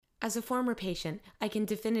As a former patient, I can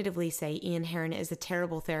definitively say Ian Heron is a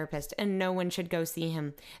terrible therapist and no one should go see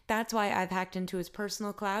him. That's why I've hacked into his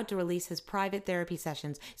personal cloud to release his private therapy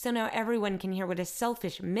sessions, so now everyone can hear what a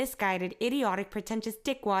selfish, misguided, idiotic, pretentious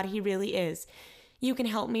dickwad he really is. You can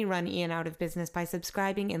help me run Ian out of business by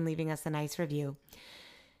subscribing and leaving us a nice review.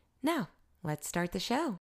 Now, let's start the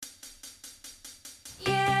show.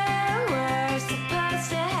 You were supposed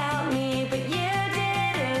to help me, but you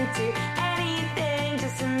didn't do anything.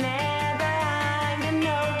 Just a man behind a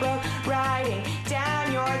notebook, writing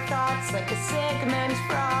down your thoughts like a Sigmund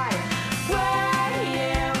Freud. Were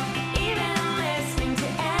you even listening to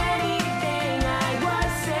anything I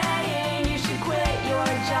was saying? You should quit your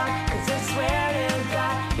job, 'cause I swear to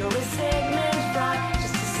God, you're a Sigmund Freud,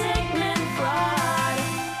 just a Sigmund Freud.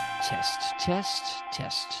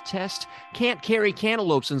 Test. Can't carry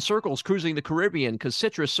cantaloupes in circles cruising the Caribbean because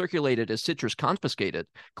citrus circulated as citrus confiscated,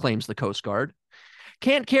 claims the Coast Guard.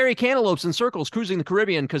 Can't carry cantaloupes in circles cruising the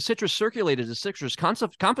Caribbean because citrus circulated as citrus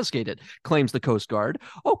confiscated, claims the Coast Guard.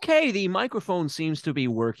 Okay, the microphone seems to be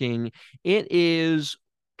working. It is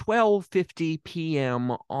 12:50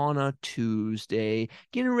 p.m. on a Tuesday,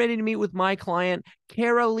 getting ready to meet with my client,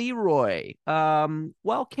 Kara Leroy.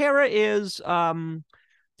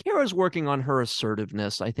 Kara's working on her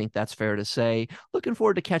assertiveness. I think that's fair to say. Looking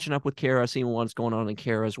forward to catching up with Kara, seeing what's going on in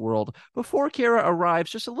Kara's world. Before Kara arrives,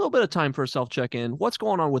 just a little bit of time for a self-check-in. What's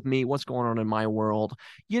going on with me? What's going on in my world?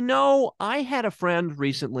 You know, I had a friend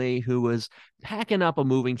recently who was packing up a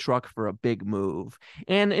moving truck for a big move.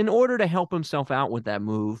 And in order to help himself out with that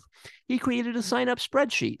move, he created a sign-up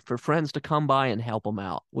spreadsheet for friends to come by and help him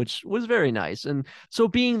out, which was very nice. And so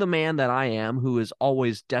being the man that I am, who is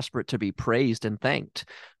always desperate to be praised and thanked,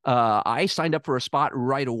 I signed up for a spot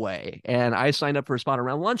right away. And I signed up for a spot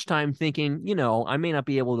around lunchtime thinking, you know, I may not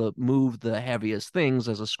be able to move the heaviest things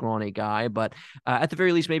as a scrawny guy, but at the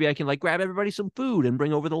very least, maybe I can like grab everybody some food and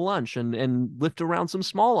bring over the lunch and lift around some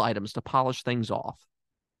small items to polish things off.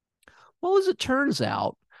 Well, as it turns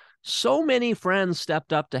out, so many friends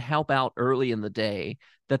stepped up to help out early in the day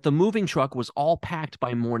that the moving truck was all packed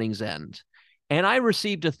by morning's end. And I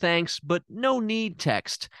received a thanks, but no need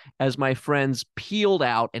text as my friends peeled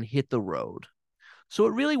out and hit the road. So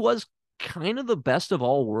it really was kind of the best of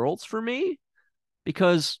all worlds for me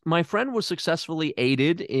because my friend was successfully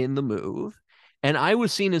aided in the move, and I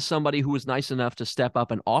was seen as somebody who was nice enough to step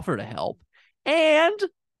up and offer to help. And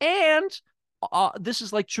this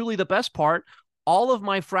is like truly the best part. All of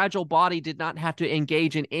my fragile body did not have to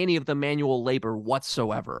engage in any of the manual labor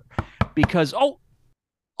whatsoever because,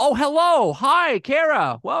 hello. Hi,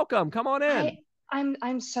 Kara. Welcome. Come on in. Hi,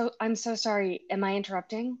 I'm so sorry. Am I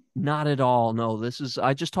interrupting? Not at all. No,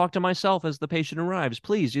 I just talk to myself as the patient arrives.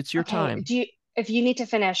 Please, it's your Okay, time. if you need to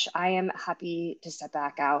finish, I am happy to step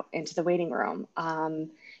back out into the waiting room.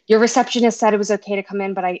 Your receptionist said it was okay to come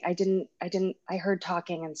in, but I heard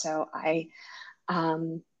talking, and so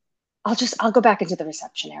um, I'll go back into the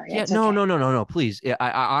reception area. Yeah, It's no, okay. no, no, no, no. Please. I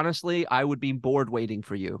honestly, I would be bored waiting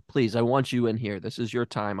for you. Please, I want you in here. This is your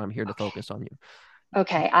time. I'm here to Okay. focus on you.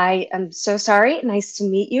 Okay, I am so sorry. Nice to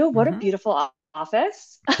meet you. What a Mhm. beautiful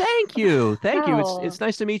office. Thank you. Thank you. It's Wow.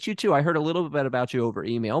 nice to meet you too. I heard a little bit about you over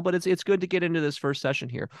email, but it's good to get into this first session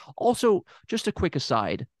here. Also, just a quick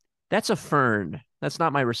aside. That's a fern. That's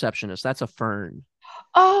not my receptionist. That's a fern.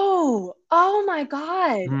 Oh my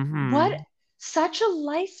God. What Mm-hmm. such a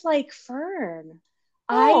lifelike fern.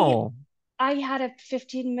 I Oh, I had a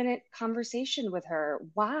 15-minute conversation with her.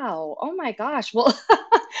 Wow. Oh my gosh. Well,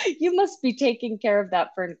 you must be taking care of that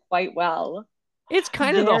fern quite well. it's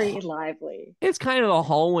kind of the Very lively. it's kind of the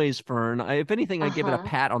hallways fern. If anything, I give it a Uh-huh.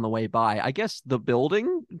 pat on the way by. I guess the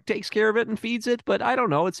building takes care of it and feeds it, but I don't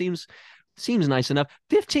know. It seems nice enough.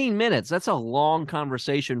 15 minutes. That's a long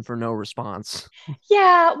conversation for no response.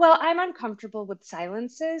 Yeah, well, I'm uncomfortable with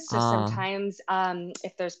silences, so Ah, sometimes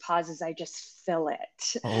if there's pauses, I just fill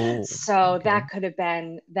it. oh, So okay. that could have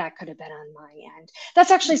been on my end.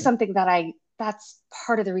 That's actually something that's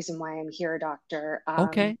part of the reason why I'm here, doctor.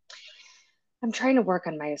 Okay. I'm trying to work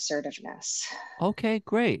on my assertiveness. Okay,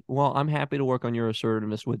 great. Well, I'm happy to work on your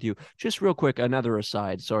assertiveness with you. Just real quick, another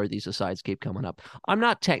aside. Sorry, these asides keep coming up. I'm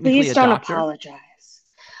not technically Please a don't doctor. apologize.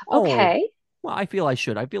 Oh, Okay. well, I feel I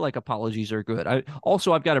should. I feel like apologies are good.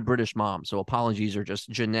 I've got a British mom, so apologies are just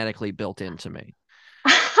genetically built into me.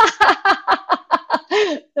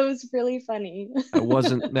 That was really funny.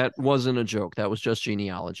 That wasn't a joke. That was just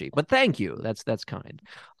genealogy. But thank you. That's kind.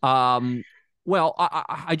 Um, well,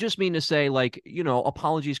 I just mean to say, like, you know,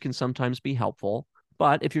 apologies can sometimes be helpful,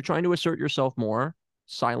 but if you're trying to assert yourself more,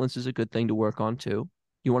 silence is a good thing to work on too.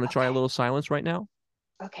 You want to try a Okay. little silence right now?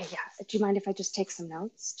 Okay, yeah. Do you mind if I just take some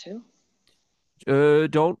notes too?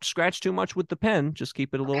 Don't scratch too much with the pen. Just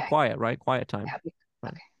keep it a little Okay. quiet, right? Quiet time.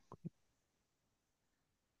 Right. Okay.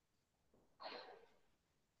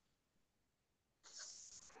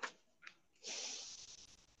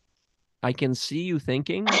 I can see you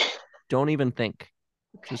thinking. Don't even think.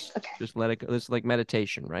 Okay. Just Okay. just let it go. It's like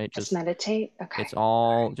meditation, right? Just Just meditate. Okay. it's All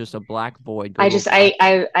all right. just a black void. Go I to a just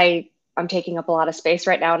black. I'm taking up a lot of space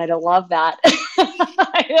right now and I don't love that.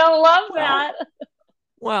 I don't love Well, that.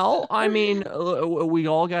 well, I mean, we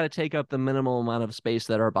all got to take up the minimal amount of space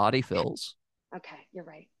that our body fills, Okay, you're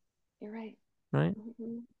right. You're right. right?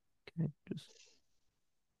 Mhm. Okay, just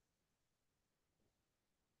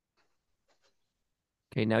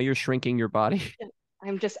okay. Now you're shrinking your body.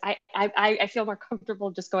 I'm just I feel more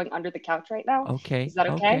comfortable just going under the couch right now. Okay, Is that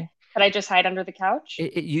okay? okay. Could I just hide under the couch?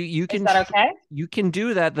 You Is can that okay? you can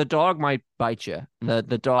do that. The dog might bite you. The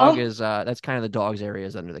dog Oh, is that's kind of the dog's area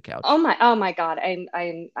is under the oh couch. my, oh my God.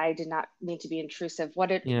 I did not mean to be intrusive.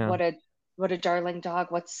 Yeah. What a darling dog.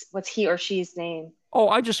 What's he or she's name? Oh,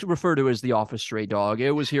 I just refer to it as the office stray dog.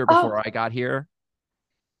 It was here Oh, before I got here.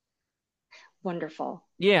 wonderful.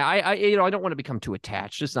 Yeah, I don't want to become too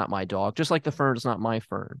attached. It's not my dog. Just like the fern is not my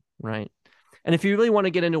fern, right? And if you really want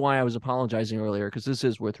to get into why I was apologizing earlier, because this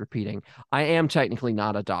is worth repeating, I am technically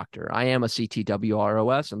not a doctor. I am a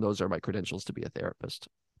CTWROS, and those are my credentials to be a therapist.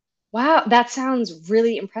 Wow, that sounds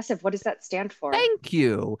really impressive. What does that stand for? Thank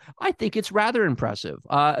you. I think it's rather impressive.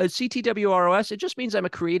 A CTWROS, it just means I'm a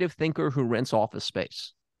creative thinker who rents office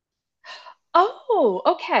space. Oh,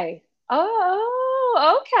 okay.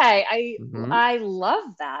 Oh, okay. Mm-hmm. I love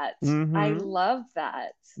that. I Mm-hmm. love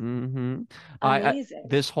that. Mm-hmm. I Amazing.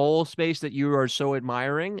 this whole space that you are so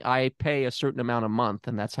admiring, I pay a certain amount a month,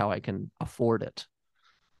 and that's how I can afford it.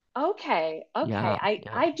 Okay. Okay. Yeah, yeah.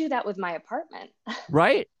 I do that with my apartment.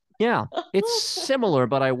 Right? Yeah. It's similar,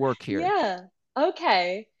 but I work here. Yeah.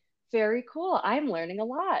 Okay. Very cool. I'm learning a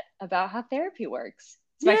lot about how therapy works.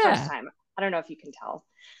 It's my first Yeah. time. I don't know if you can tell.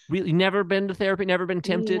 Really never been to therapy, never been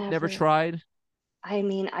tempted, never Never. tried. I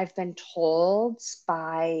mean, I've been told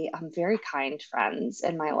by very kind friends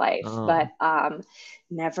in my life, but Oh.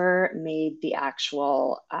 never made the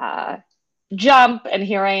actual jump. And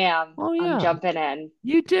here I am. Oh I'm yeah. jumping in.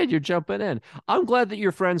 You did. You're jumping in. I'm glad that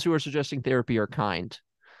your friends who are suggesting therapy are kind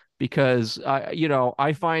because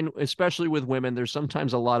I find especially with women, there's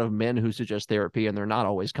sometimes a lot of men who suggest therapy and they're not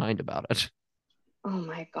always kind about it. Oh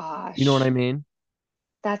my You know what I gosh. mean?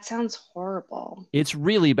 That sounds horrible. It's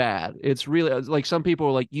really bad. It's really like some people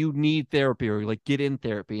are like, you need therapy or like get in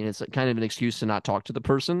therapy. And it's like kind of an excuse to not talk to the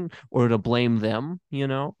person or to blame them, you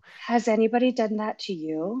know? Has anybody done that to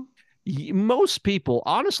you? Most people,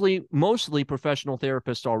 honestly, mostly professional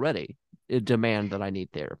therapists already demand that I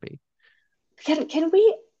need therapy. Can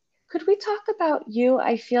we could we talk about you?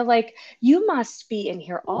 I feel like you must be in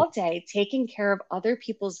here Oh, all day taking care of other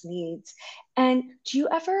people's needs. And do you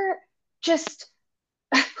ever just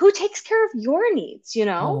who takes care of your needs, you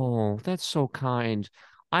know? oh, that's so kind.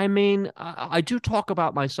 I mean, I do talk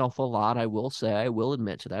about myself a lot. I will say, I will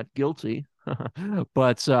admit to that. Guilty.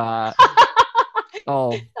 But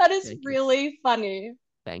oh, That is thank you. really funny.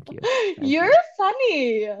 Thank you. Thank You're you.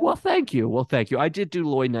 funny. Well, thank you. Well, thank you. I did do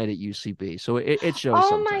Lloyd Night at UCB, so it shows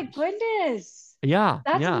Oh my sometimes. goodness. Yeah,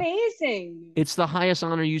 That's yeah. amazing. It's the highest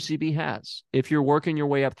honor UCB has. If you're working your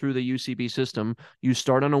way up through the UCB system, you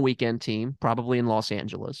start on a weekend team, probably in Los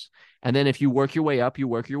Angeles. And then if you work your way up,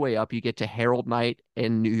 you get to Herald Night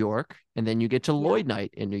in New York, and then you get to Yeah, Lloyd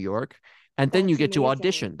Night in New York, and then you that's get to amazing.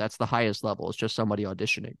 audition. That's the highest level. It's just somebody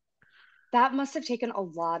auditioning. That must have taken a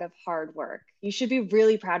lot of hard work. You should be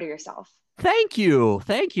really proud of yourself. Thank you.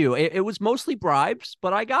 Thank you. It was mostly bribes,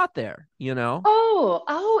 but I got there, you know?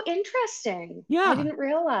 Oh, interesting. I Yeah. didn't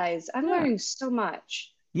realize. I'm Yeah. learning so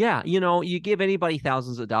much. Yeah, you give anybody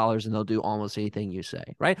thousands of dollars and they'll do almost anything you say,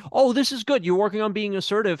 right? Oh, this is good. You're working on being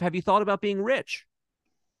assertive. Have you thought about being rich?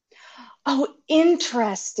 Oh,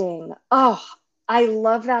 interesting. Oh, I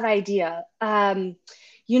love that idea. I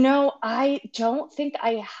don't think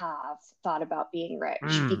I have thought about being rich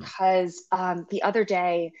Mm. because the other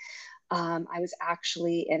day I was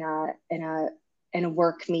actually in a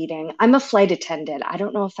work meeting. I'm a flight attendant. I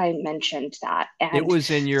don't know if I mentioned that. It And was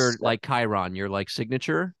in your so, like Chiron, your like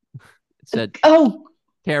signature. It said oh,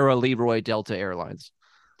 Tara Leroy Delta Airlines.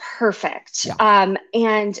 perfect. Yeah.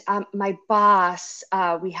 And my boss,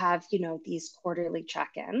 we have, these quarterly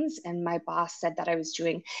check-ins, and my boss said that I was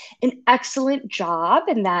doing an excellent job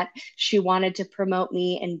and that she wanted to promote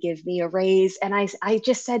me and give me a raise. And I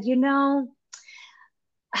just said,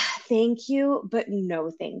 Thank you, but no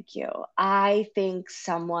thank you. I think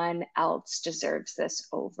someone else deserves this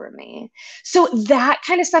over me. So that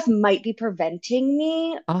kind of stuff might be preventing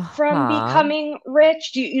me from Uh-huh. becoming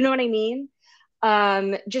rich. Do you know what I mean?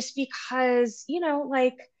 Just because,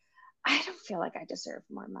 like I don't feel like I deserve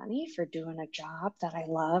more money for doing a job that I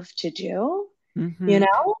love to do, you Mm-hmm.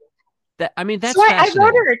 know? That, I mean, So that's I wrote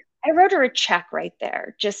fascinating. her I wrote her a check right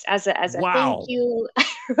there, just as a thank Wow. you.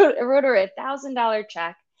 I wrote her $1,000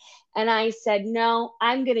 check, and I said, "No,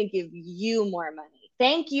 I'm gonna give you more money.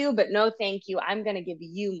 Thank you, but no, thank you. I'm gonna give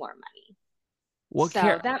you more money." What So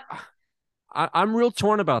care? that, I'm real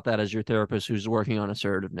torn about that as your therapist who's working on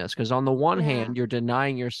assertiveness. Because on the one yeah, hand, you're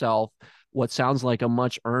denying yourself what sounds like a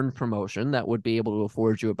much earned promotion that would be able to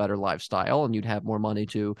afford you a better lifestyle and you'd have more money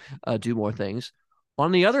to do more things.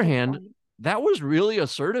 On the that's other a good hand, point. that was really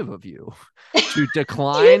assertive of you to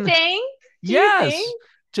Do you decline. think? Do you Yes. think?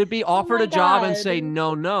 To be Oh offered my a job and God. say,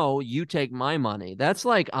 no, no, you take my money. That's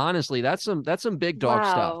like, honestly, that's some big dog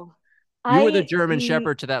stuff. Wow. You were the I German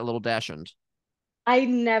Shepherd to that little Dachshund. I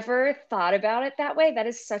never thought about it that way. That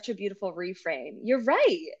is such a beautiful reframe. You're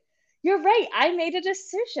right. You're right. I made a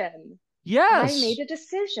decision. I made Yes. a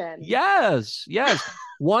decision. Yes, yes.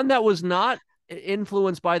 One that was not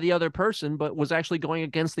influenced by the other person, but was actually going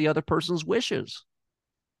against the other person's wishes.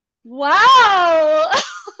 Wow.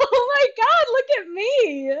 Oh my God, look at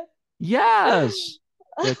me. Yes.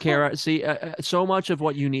 Yeah, Kara, see, so much of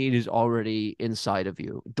what you need is already inside of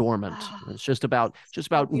you, dormant. Oh, It's just about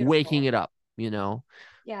so waking beautiful. it up, you know,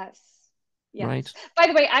 Yes. Yes. right? By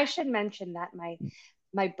the way, I should mention that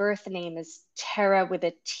my birth name is Tara with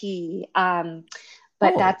a T.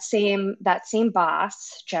 But Oh, that same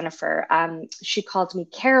boss, Jennifer, she called me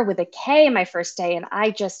Kara with a K my first day, and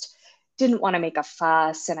I just didn't want to make a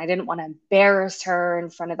fuss, and I didn't want to embarrass her in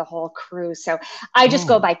front of the whole crew. So I just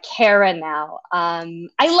go oh, by Kara now. I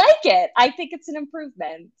like it. I think it's an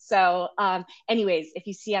improvement. So, anyways, if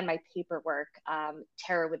you see on my paperwork,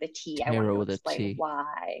 Tara with a T, I wanted Tara to with a explain T.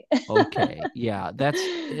 why. Okay, yeah, that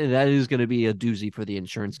is going to be a doozy for the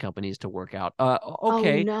insurance companies to work out. Oh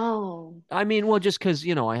Okay, no. I mean, well, just because,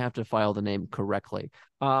 I have to file the name correctly.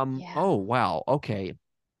 Yeah, Oh, wow. Okay.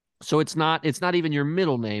 So it's not even your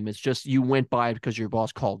middle name. It's just you went by it because your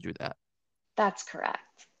boss called you that. that's correct.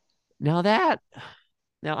 Now that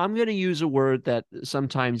now I'm going to use a word that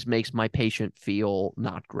sometimes makes my patient feel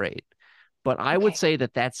not great, but I would Okay. say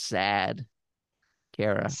that that's sad,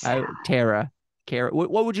 Kara. Sad. Kara.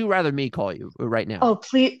 What would you rather me call you right now? Oh,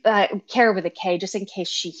 please, Kara with a K, just in case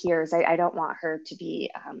she hears. I don't want her to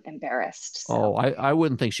be embarrassed. Oh, So, I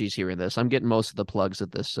wouldn't think she's hearing this. I'm getting most of the plugs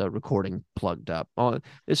of this recording plugged up. Oh,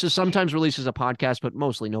 this is okay. sometimes released as a podcast, but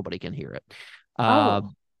mostly nobody can hear it. Uh,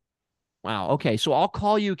 Oh, wow. Okay, so I'll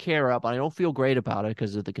call you Kara, but I don't feel great about it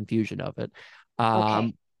because of the confusion of it. okay.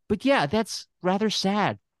 Um, but yeah, that's rather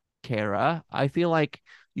sad, Kara. I feel like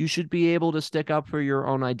you should be able to stick up for your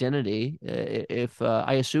own identity. If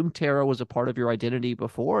I assume Tara was a part of your identity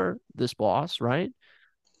before this boss, right?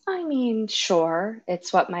 I mean, sure,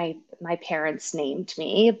 it's what my parents named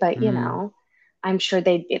me, but Mm, I'm sure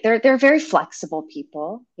they're very flexible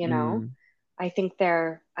people. mm. I think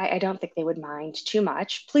I don't think they would mind too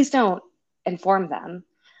much. Please don't inform them,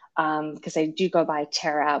 because I do go by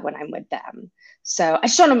Tara when I'm with them. So I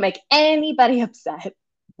just don't want to make anybody upset.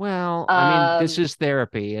 Well, I mean, this Um, is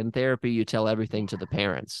therapy. In therapy, you tell everything to yeah. the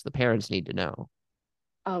parents. The parents need to know.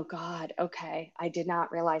 Oh God. Okay. I did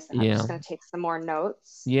not realize that. I'm Yeah. just going to take some more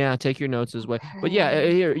notes. Yeah, take your notes as well. But yeah,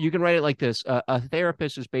 Okay. here you can write it like this. A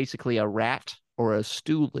therapist is basically a rat or a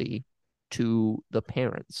stoolie to the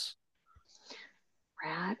parents.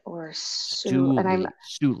 Rat or stool. And I'm Stoolie,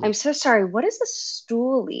 I'm stoolie. so sorry. What is a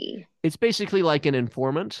stoolie? It's basically like an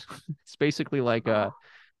informant. It's basically like Oh,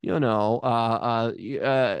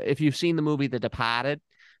 if you've seen the movie The Departed,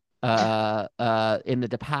 in The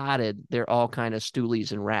Departed, they're all kind of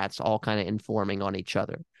stoolies and rats, all kind of informing on each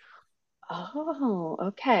other. oh,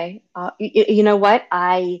 okay. You know what?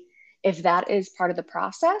 If that is part of the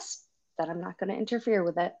process, then I'm not going to interfere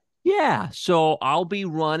with it. Yeah, so I'll be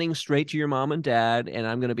running straight to your mom and dad, and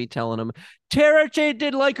I'm gonna be telling them, Tara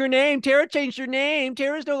didn't like her name. Tara changed her name.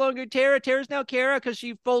 Tara's no longer Tara. Tara's now Kara because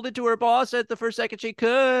she folded to her boss at the first second she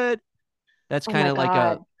could. That's Oh kind my of like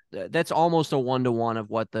God. that's almost a 1-to-1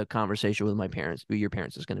 of what the conversation with my parents, your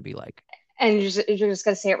parents, is going to be like. And you're just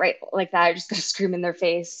going to say it right like that. You're just going to scream in their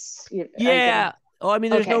face. Are you going to? Yeah. Oh, I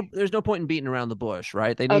mean, there's no Okay. there's no point in beating around the bush,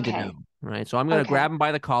 right? They need to know, Okay. right? So I'm gonna grab Okay. them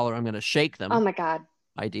by the collar. I'm gonna shake Oh them, my God.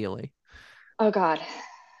 ideally, Oh God.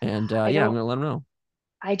 and I yeah, I'm don't, gonna let them know.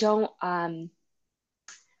 I don't, power,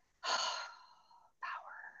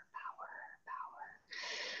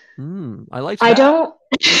 power, I like power. I that. don't.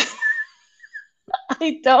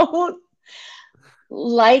 I don't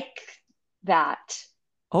like that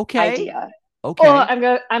Okay. idea. Oh, Okay. I'm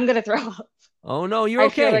gonna throw up. Oh no, you're I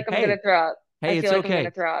feel okay. like I'm gonna Hey, throw up. I hey, feel it's like I'm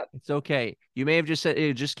gonna okay. throw up. It's okay. You may have just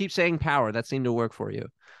said, just keep saying power. That seemed to work for you.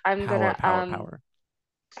 I'm Power, gonna power, power.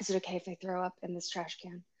 is it okay if I throw up in this trash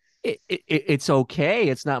can? It's okay.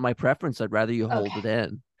 It's not my preference. I'd rather you hold Okay. it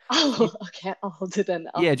in. Oh, okay. I'll hold it in.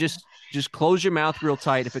 Yeah, just close your mouth real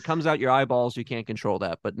tight. If it comes out your eyeballs, you can't control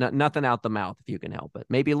that, but nothing out the mouth if you can help it.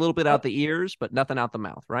 Maybe a little bit Oh, out the ears, but nothing out the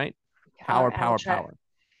mouth, right? all Power, right. I'll power, try. power.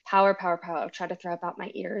 Power, power, power. I'll try to throw up out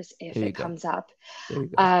my ears if There you it go. comes up. There you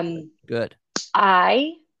go. Good. Um, Good.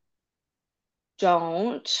 I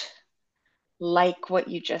don't like what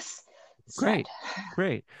you just said. Great.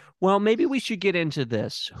 Great. Well, maybe we should get into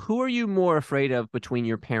this. Who are you more afraid of between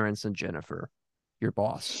your parents and Jennifer, your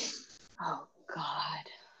boss? Oh God.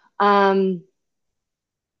 Um,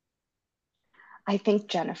 I think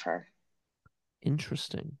Jennifer.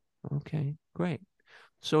 Interesting. Okay, great.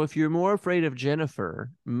 So if you're more afraid of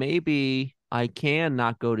Jennifer, maybe I can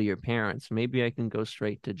not go to your parents. Maybe I can go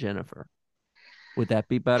straight to Jennifer. Would that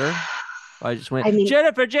be better? I just went, I mean,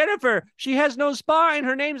 Jennifer, Jennifer, she has no spine.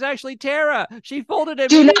 Her name's actually Tara. She folded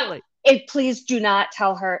do not. immediately. Please do not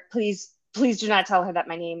tell her. Please do not tell her that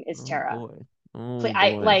my name is Oh Tara. boy. Oh Please,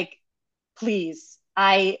 I boy. like. Please,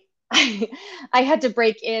 I had to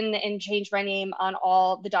break in and change my name on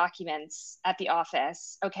all the documents at the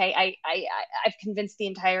office. Okay, I've convinced the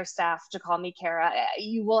entire staff to call me Kara.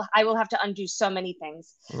 I will have to undo so many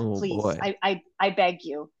things. Oh Please, boy. I beg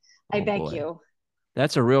you, I Oh beg boy. you.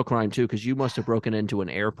 That's a real crime too, because you must have broken into an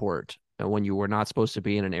airport when you were not supposed to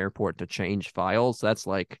be in an airport to change files. That's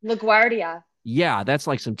like, LaGuardia, yeah, that's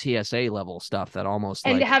like some TSA level stuff that almost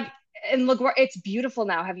and like have and LaGuardia. It's beautiful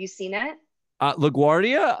now. Have you seen it?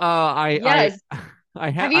 LaGuardia. Yes.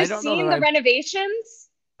 Have you I don't know that seen the renovations?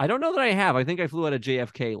 I don't know that I have. I think I flew out of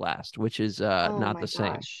JFK last, which is Oh not my the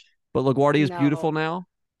same. gosh. But LaGuardia is beautiful No. now.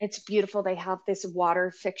 It's beautiful. They have this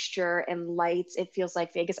water fixture and lights. It feels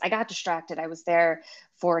like Vegas. I got distracted. I was there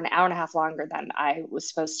for an hour and a half longer than I was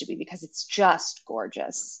supposed to be because it's just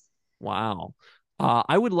gorgeous. Wow.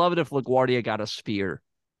 I would love it if LaGuardia got a sphere.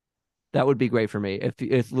 That would be great for me. If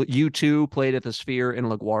you two played at the Sphere in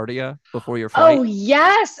LaGuardia before your Oh, flight.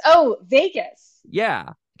 yes. Oh, Vegas.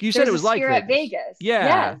 Yeah. You said it There's a was like sphere at Vegas. Vegas. Yeah.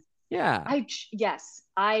 Yes. Yeah. Yes.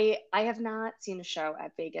 I have not seen a show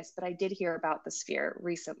at Vegas, but I did hear about the sphere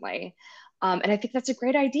recently. And I think that's a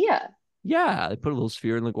great idea. Yeah. They put a little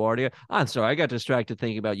sphere in LaGuardia. I'm sorry. I got distracted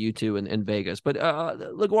thinking about you two in Vegas, but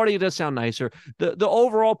LaGuardia does sound nicer. The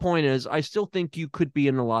overall point is I still think you could be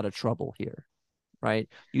in a lot of trouble here, right?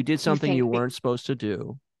 You did You something you think weren't supposed to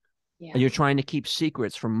do, and yeah, you're trying to keep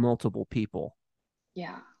secrets from multiple people,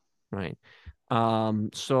 yeah. right?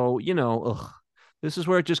 So ugh, this is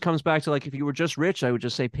where it just comes back to like if you were just rich, I would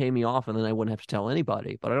just say pay me off, and then I wouldn't have to tell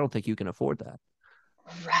anybody. But I don't think you can afford that.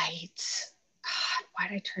 Right. God, why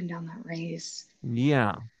did I turn down that raise?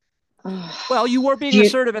 Yeah. Ugh. Well, you were being Do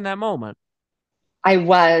you, assertive in that moment. I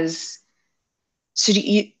was. So do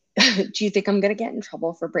you do you think I'm gonna get in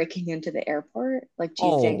trouble for breaking into the airport? Like, do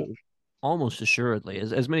you think Oh, almost assuredly.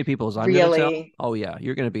 As many people as I'm going to tell. really, Oh yeah,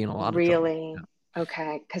 you're going to be in a lot of trouble. really?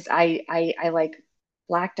 Okay, because I like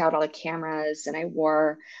blacked out all the cameras and I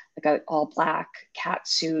wore like a all black cat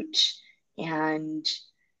suit and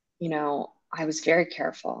I was very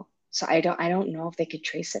careful. So I don't know if they could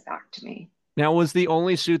trace it back to me. Now, was the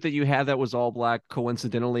only suit that you had that was all black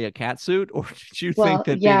coincidentally a cat suit, or did you think Well,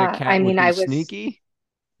 that being a yeah, I cat would mean, be sneaky?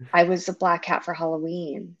 I was a black cat for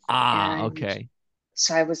Halloween. Ah, And okay.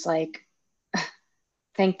 so I was like,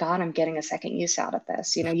 thank God I'm getting a second use out of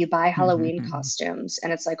this. You buy Halloween costumes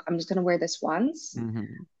and it's like, I'm just going to wear this once,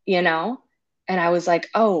 Hmm. you know? And I was like,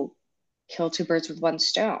 oh, kill two birds with one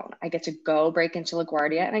stone. I get to go break into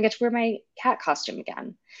LaGuardia and I get to wear my cat costume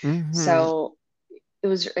again. Hmm. So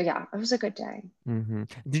yeah, it was a good day.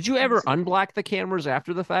 Did you It ever was a good day. unblock the cameras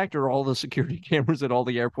after the fact, or all the security cameras at all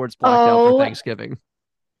the airports blacked out for Oh, Thanksgiving?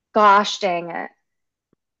 gosh dang it.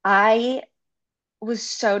 I was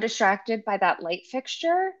so distracted by that light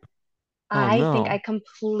fixture. Oh I think I no.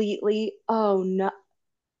 completely, oh no,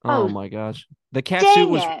 Oh oh, my gosh.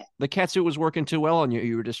 dang it. The cat suit was working too well on you.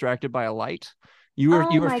 You were distracted by a light. Oh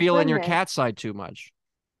You were my feeling your goodness. cat side too much.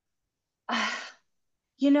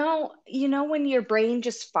 You know when your brain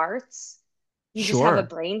just farts, you just have a Sure.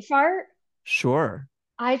 brain fart? Sure.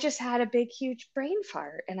 I just had a big, huge brain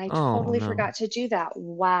fart and I Oh totally no. forgot to do that.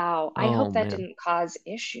 Wow. I Oh hope that man. didn't cause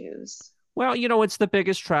issues. Well, it's the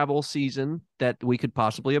biggest travel season that we could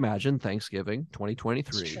possibly imagine, Thanksgiving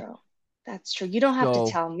That's 2023. true. That's true. You don't have to So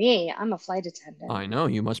tell me. I'm a flight attendant. I know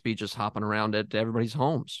you must be just hopping around at everybody's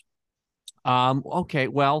homes. Okay,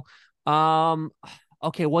 well, um,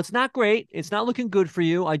 okay, well, it's not great. It's not looking good for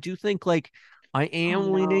you. I do think like I Oh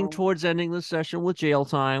am leaning no. towards ending the session with jail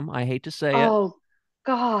time. I hate to say it. Oh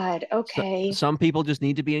God. So, Okay. some people just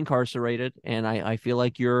need to be incarcerated, and I feel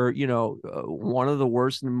like you're, one of the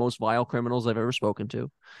worst and most vile criminals I've ever spoken to.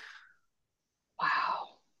 Wow.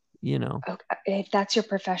 You know, Okay. If that's your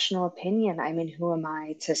professional opinion, I mean, who am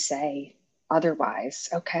I to say otherwise?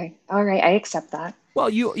 Okay. All right. I accept that. well,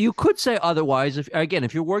 you could say otherwise.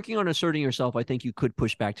 If you're working on asserting yourself, I think you could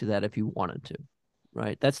push back to that if you wanted to.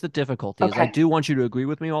 Right. That's the difficulty is I Okay. do want you to agree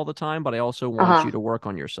with me all the time, but I also want you Uh-huh. to work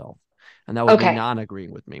on yourself. And that would be Okay.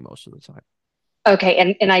 non-agreeing with me most of the time.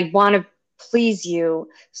 Okay. And I want to please you.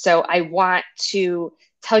 So I want to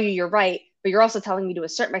tell you you're right, but you're also telling me to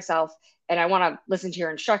assert myself. And I want to listen to your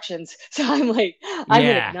instructions. So I'm like, I'm in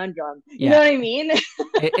a Yeah. conundrum. You know Yeah. what I mean?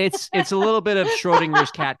 It's a little bit of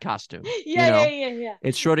Schrodinger's cat costume, Yeah, yeah, yeah, yeah.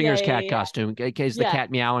 It's Yeah, Schrodinger's yeah, cat yeah. costume. Is the Yeah.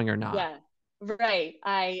 cat meowing or not? Yeah. Right.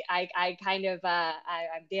 I kind of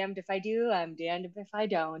I'm damned if I do, I'm damned if I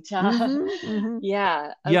don't. Mm-hmm. Mm-hmm.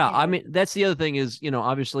 Yeah. Yeah. I Okay. mean, that's the other thing is,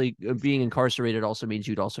 obviously being incarcerated also means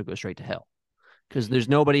you'd also go straight to hell because there's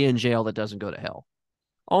nobody in jail that doesn't go to hell.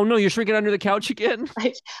 Oh no, you're shrinking under the couch again?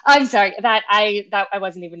 I'm sorry that I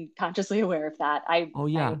wasn't even consciously aware of that. Oh I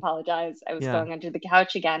yeah. apologize. I was Yeah. going under the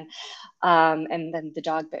couch again, and then the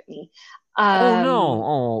dog bit me. Oh no. Um,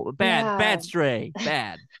 Oh, bad yeah, stray.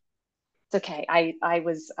 Bad. it's okay. I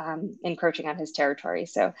was encroaching on his territory,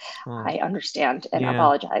 so Oh, I understand and yeah.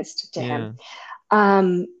 apologized to him.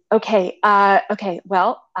 Yeah. Okay. Okay.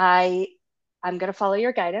 Well, I'm gonna follow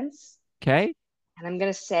your guidance, Okay. and I'm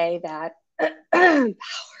gonna say that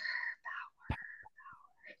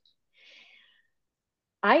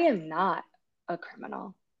I am not a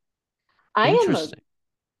criminal. I am a Interesting.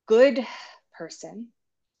 good person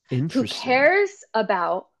who Interesting. cares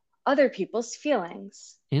about other people's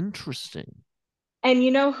feelings. Interesting. And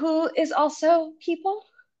you know who is also people?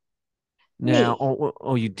 Now,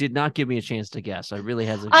 Me. you did not give me a chance to guess. I really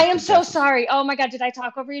had I some am good so guesses. sorry. Oh my God, did I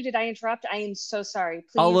talk over you? Did I interrupt? I am so sorry.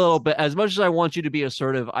 A little Please. bit. As much as I want you to be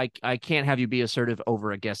assertive, I can't have you be assertive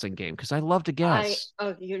over a guessing game because I love to guess.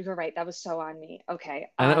 Oh, you're right. That was so on me. Okay.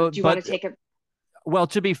 And Do you want to but take it? well,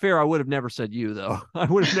 to be fair, I would have never said you though. I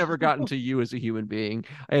would have never gotten to you as a human being.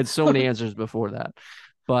 I had so many answers before that.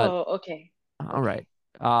 But Oh, okay. all right.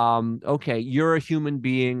 Okay. Okay, you're a human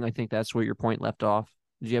being. I think that's where your point left off.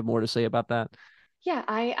 Did you have more to say about that? Yeah,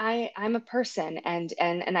 I'm a person and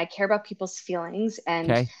I care about people's feelings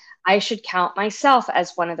and Okay. I should count myself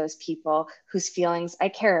as one of those people whose feelings I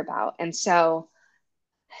care about. And so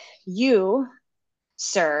you,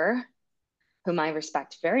 sir, whom I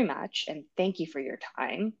respect very much, and thank you for your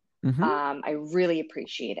time. Mm-hmm. I really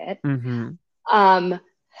appreciate it. Mm-hmm. Um,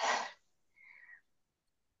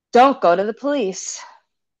 don't go to the police.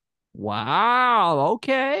 Wow.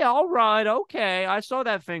 Okay. All right. Okay. I saw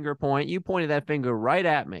that finger point. You pointed that finger right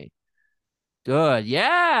at me. Good.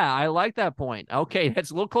 Yeah. I like that point. Okay.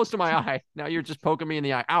 That's a little close to my eye. Now you're just poking me in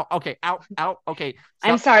the eye. Ow. Okay. Ow. Ow. Okay.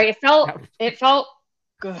 I'm Stop. sorry. Ow. It felt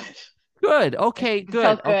good. Good. Okay. It Good.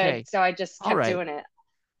 felt good. Okay. So I just All kept right. doing it.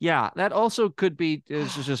 Yeah. That also could be,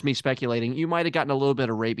 this is just me speculating. You might have gotten a little bit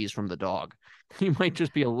of rabies from the dog. You might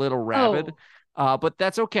just be a little rabid. Oh, But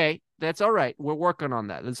that's okay. That's all right. We're working on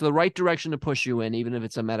that. It's the right direction to push you in, even if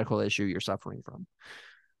it's a medical issue you're suffering from.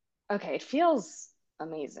 okay. It feels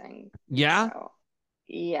amazing. Yeah. So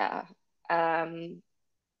yeah. Um,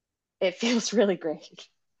 it feels really great.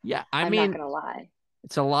 Yeah. I I'm not mean, gonna lie.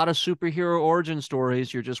 it's a lot of superhero origin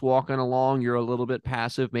stories. You're just walking along, you're a little bit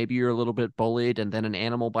passive, maybe you're a little bit bullied, and then an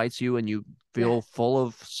animal bites you and you Yeah. feel full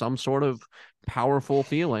of some sort of powerful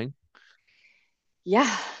feeling.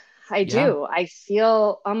 Yeah, I Yeah. do. I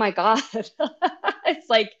feel, oh my God. It's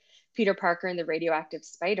like Peter Parker and the radioactive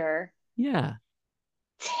spider, Yeah.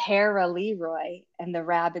 Tara Leroy and the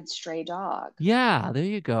rabid stray dog. Yeah. There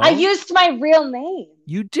you I go. used my real name.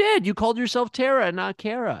 You did. You called yourself Tara and not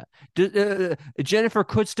Kara. Jennifer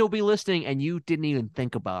could still be listening, and you didn't even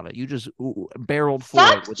think about it. You just barreled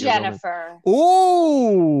forward Fuck with your real name. Jennifer. Ooh,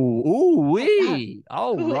 ooh, Oh my God. wee.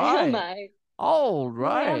 All Who am right. I? All Who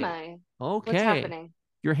am right. I? What's Okay. happening?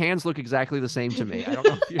 Your hands look exactly the same to me. I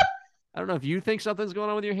don't know if you think something's going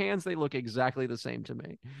on with your hands. They look exactly the same to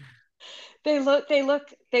me. They look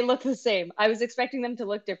the same. I was expecting them to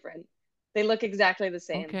look different. They look exactly the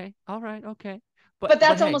same. Okay. All right. Okay. But But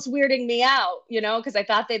that's hey, almost weirding me out, because I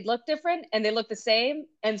thought they'd look different and they look the same.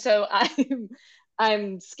 And so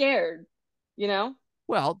I'm scared, you know?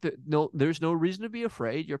 Well, no, there's no reason to be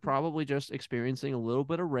afraid. You're probably just experiencing a little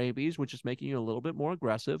bit of rabies, which is making you a little bit more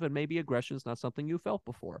aggressive, and maybe aggression is not something you felt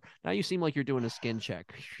before. Now you seem like you're doing a skin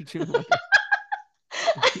check. You're doing like a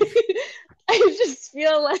I just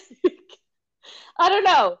feel like I don't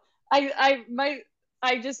know. I might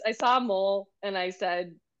I saw a mole and I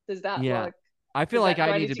said, does that yeah. look I feel does like that I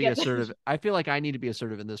do I need need to to be get assertive. I feel like I need to be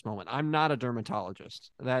assertive in this moment. I'm not a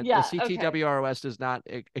dermatologist. That the Yeah, okay. CTWROS does not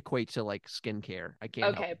equate to like skincare. I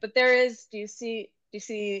can't help Okay, it. but there is, do you see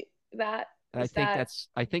that? And Is that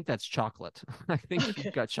I think that's chocolate. I think you've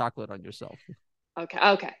okay? got chocolate on yourself. Okay,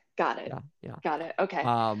 okay. Got it. Yeah, yeah. Got it. Okay.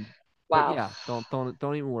 Um, but Wow. yeah, don't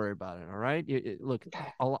even worry about it. All right. Look,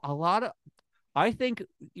 Okay. a lot of I think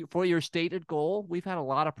for your stated goal, we've had a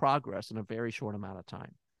lot of progress in a very short amount of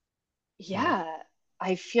time. Right. Yeah,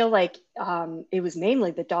 I feel like it was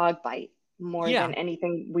mainly the dog bite more Yeah, than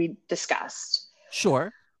anything we discussed.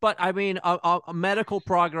 sure. But I mean, a medical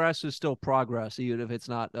progress is still progress, even if it's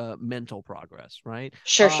not mental progress, right?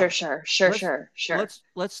 Sure, sure, sure, sure, Let's sure, sure.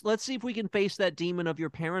 let's see if we can face that demon of your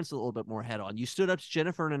parents a little bit more head on. You stood up to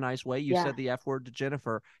Jennifer in a nice way. You Yeah. said the F word to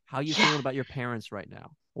Jennifer. How are you Yeah. feeling about your parents right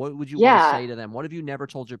now? What would you want to Yeah. say to them? What have you never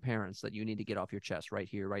told your parents that you need to get off your chest right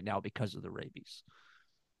here, right now, because of the rabies?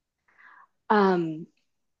 Um,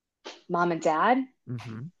 Mom and Dad,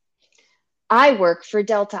 Mm-hmm. I work for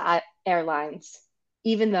Delta Airlines,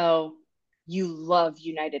 even though you love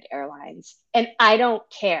United Airlines. And I don't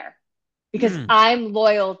care because Mm, I'm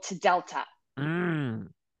loyal to Delta.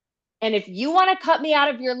 mm. And if you want to cut me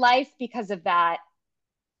out of your life because of that,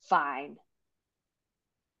 fine.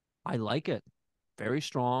 I like it. Very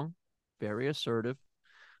strong, very assertive.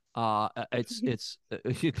 It's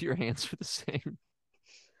your hands are the same.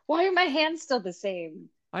 Why are my hands still the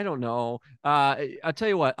same? I don't know. I'll tell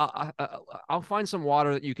you what. I'll find some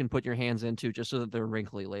water that you can put your hands into, just so that they're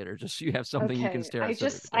wrinkly later. Just so you have something you can Okay, stare at so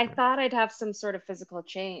they're I different. thought I'd have some sort of physical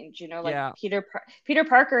change, like Yeah, Peter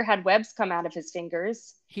Parker had webs come out of his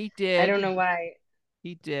fingers. he I don't did. know why.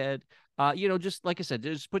 He did. Just like I said,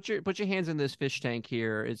 just put your hands in this fish tank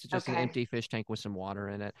here. It's just an Okay. empty fish tank with some water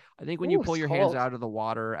in it. I think when you Ooh, pull it's your hands cold. out of the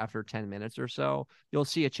water after 10 minutes or so, you'll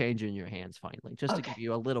see a change in your hands finally, just to Okay. give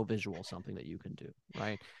you a little visual something that you can do,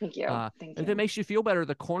 right? Thank you. Thank If it you. makes you feel better,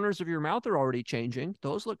 the corners of your mouth are already changing.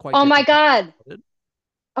 Those look quite Oh my different. God. Than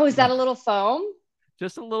Oh, is you that thought. a little foam?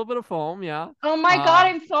 Just a little bit of foam, yeah. Oh my God, Uh,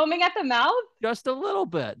 I'm foaming at the mouth. just a little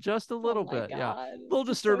bit, just a Oh little my bit, yeah. A God. little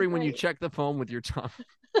This is so disturbing when you great. check the foam with your tongue.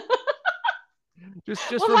 Just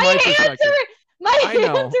Well, from my perspective. my I hands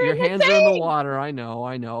know are your in the hands are in the tank. water. I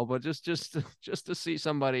know, but just to see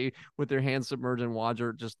somebody with their hands submerged in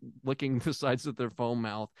water, just licking the sides of their foam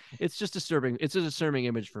mouth, it's just disturbing. It's a disturbing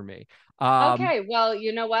image for me. Um, Okay, well,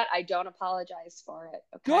 you know what? I don't apologize for it.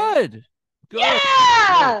 Okay. good, good,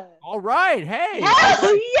 good. Yeah. All right, hey, all Hell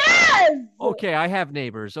right. yes. Okay, I have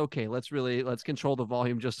neighbors. Okay, let's control the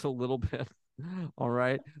volume just a little bit. All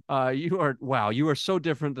right. You are wow, you are so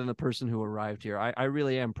different than the person who arrived here. I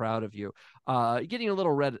really am proud of you. Getting a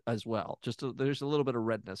little red as well. There's a little bit of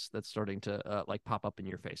redness that's starting to like pop up in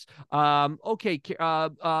your face. Okay.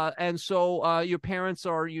 And so your parents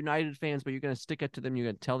are United fans, but you're gonna stick it to them. You're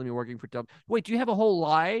gonna tell them you're working for Delta. Wait, do you have a whole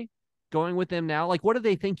lie going with them now? Like, what do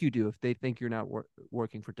they think you do if they think you're not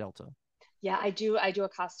working for Delta? Yeah, I do a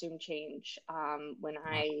costume change when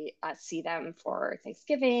Wow. I see them for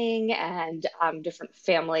Thanksgiving and different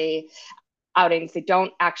family outings. They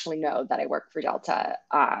don't actually know that I work for Delta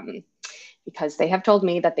because they have told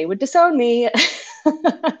me that they would disown me.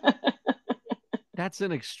 That's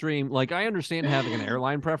an extreme, like I understand having an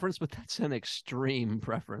airline preference, but that's an extreme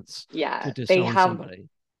preference to Yeah, disown somebody.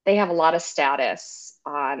 they have a lot of status.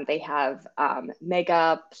 They have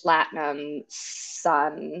mega platinum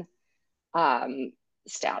sun um,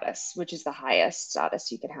 status, which is the highest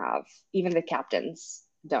status you can have. Even the captains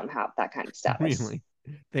don't have that kind of status. Really.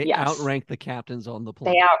 They Yes, outrank the captains on the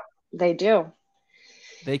they plane. out they do.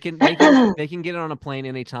 They can get on a plane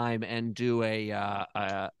anytime and do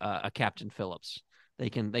a Captain Phillips. They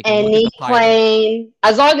can look at Any the pilot plane,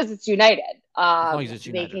 as long as it's United, as long as it's they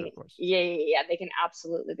United, can. of course. Yeah, yeah, yeah. They can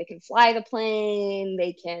absolutely. They can fly the plane.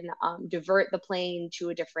 They can divert the plane to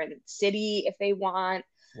a different city if they want.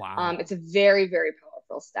 It's Wow. a very, very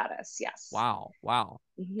powerful status. Yes. Wow. Wow.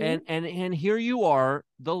 Hmm. And here you are,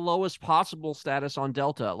 the lowest possible status on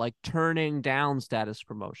Delta, like turning down status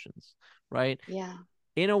promotions, right? Yeah.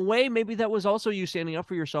 In a way, maybe that was also you standing up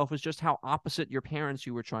for yourself, is just how opposite your parents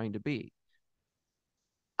you were trying to be.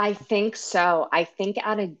 I think so. I think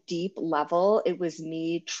at a deep level, it was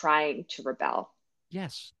me trying to rebel.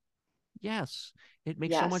 Yes. Yes. It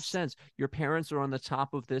makes so much Yes. sense. Your parents are on the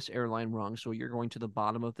top of this airline rung, so you're going to the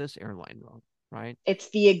bottom of this airline rung. right? It's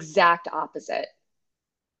the exact opposite.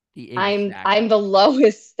 The I'm exact I'm the opposite.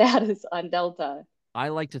 lowest status on Delta. I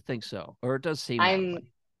like to think so, or it does seem that I'm way.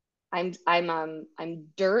 I'm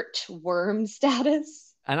dirt worm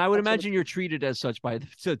status. And I would That's what imagine it's. you're treated as such by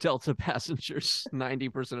the Delta passengers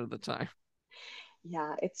 90% of the time.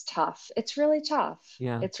 Yeah, it's tough. It's really tough.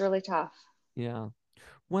 Yeah. It's really tough. Yeah.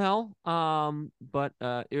 Well, but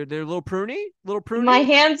they're a little pruny, little My pruny.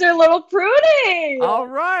 hands are a little pruny. All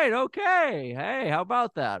right, okay. Hey, how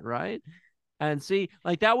about that, right? And see,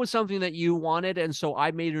 like that was something that you wanted, and so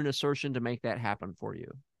I made an assertion to make that happen for you,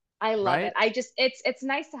 I love right? it. I just it's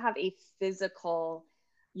nice to have a physical,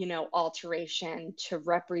 alteration to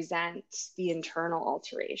represent the internal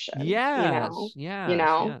alteration, Yes, you yes,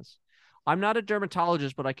 know. yes. I'm not a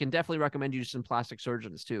dermatologist, but I can definitely recommend you to some plastic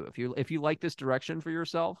surgeons too. If you like this direction for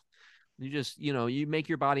yourself, you just, you make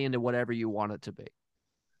your body into whatever you want it to be.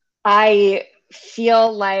 I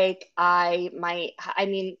feel like I might, I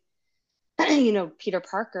mean, Peter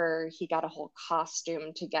Parker, he got a whole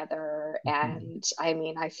costume together. Mhm. And I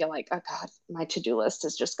mean, I feel like, oh God, my to-do list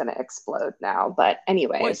is just going to explode now. But, Well,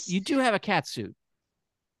 anyways. you do have a cat suit.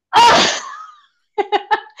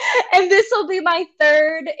 And this will be my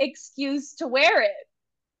third excuse to wear it.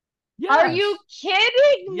 Are you Yes.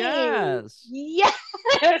 kidding me? Yes.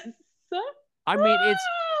 Yes. I mean,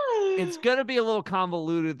 it's gonna be a little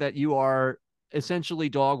convoluted that you are essentially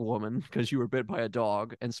dog woman because you were bit by a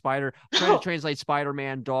dog, and spider trying to Oh, translate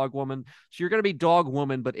Spider-Man dog woman. So you're gonna be dog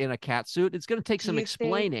woman, but in a cat suit. It's gonna take do some you think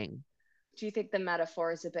explaining. do you think the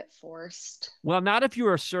metaphor is a bit forced? Well, not if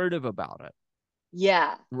you're assertive about it,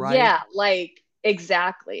 Yeah. right? Yeah, like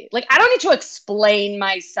exactly. Like I don't need to explain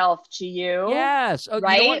myself to you, Yes. Oh, you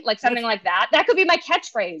know what? right? Like something That's like that. That could be my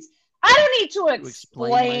catchphrase. I don't need to to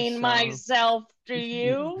explain explain myself. myself to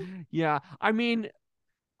you. Yeah. I mean,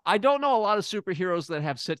 I don't know a lot of superheroes that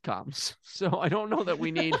have sitcoms, so I don't know that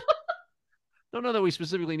we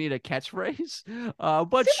specifically need a catchphrase.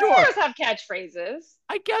 But sure, Superheroes have catchphrases.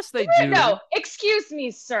 I guess they Super do. no, excuse me,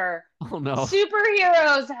 sir. Oh no,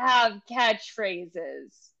 Superheroes have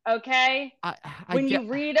catchphrases. Okay? I I When get you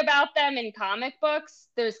read about them in comic books,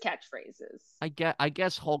 there's catchphrases. I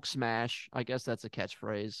guess Hulk smash. I guess that's a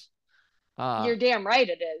catchphrase. Uh, You're damn right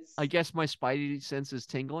it I is. guess my spidey sense is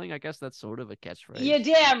tingling. I guess that's sort of a You're catchphrase.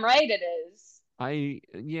 damn right it is.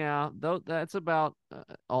 Yeah, though that's about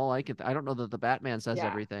all I could. I don't know that the Batman says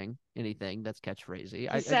Yeah. anything that's catchphrasy. He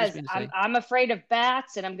I just says, mean to I'm say I'm afraid of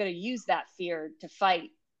bats and I'm gonna use that fear to fight.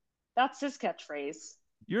 That's his catchphrase.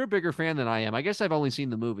 you're a bigger fan than I am. I guess I've only seen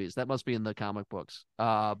the movies. That must be in the comic books.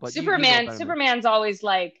 But you know better than me. Superman's always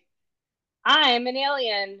like, I'm an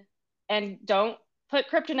alien and don't put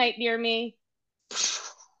kryptonite near me.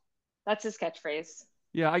 That's his catchphrase.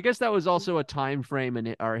 Yeah, I guess that was also a time frame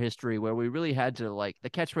in our history where we really had to like the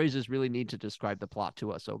catchphrases really need to describe the plot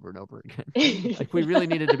to us over and over again. Like we really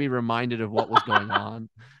needed to be reminded of what was going on.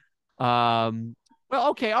 Um, well,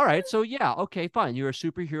 okay, all right. So yeah, okay, fine. You're a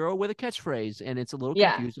superhero with a catchphrase, and it's a little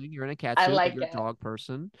Yeah, confusing. You're in a cat I suit, but like you're a it. dog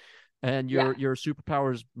person, and Yeah. your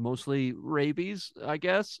superpowers mostly rabies, I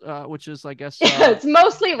guess, which is I guess It's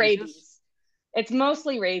mostly contagious. rabies. It's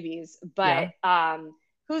mostly rabies, but Yeah.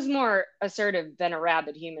 who's more assertive than a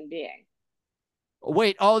rabid human being?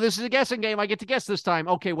 Wait, oh, this is a guessing game. I get to guess this time.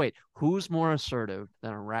 Okay, wait. Who's more assertive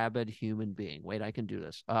than a rabid human being? Wait, I can do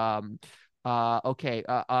this. Okay.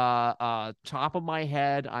 Top of my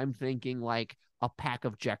head, I'm thinking like a pack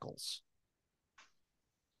of Jekylls.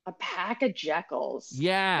 A pack of Jekylls.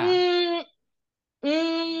 Yeah.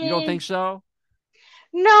 Mm, You don't think mm, so?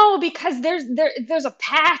 no, because there's a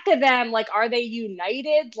pack of them. Like, are they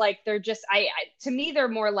united? Like, they're just to me they're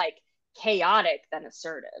more like chaotic than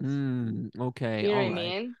assertive. Okay, You know all what I right.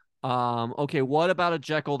 mean? Okay, what about a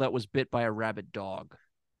Jekyll that was bit by a rabid dog?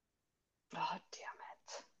 Oh, damn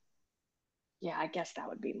it. Yeah, I guess that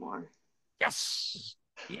would be more. Yes.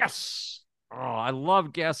 Yes. Oh, I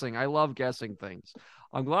love guessing. I love guessing things.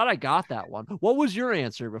 I'm glad I got that one. What was your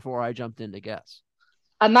answer before I jumped in to guess?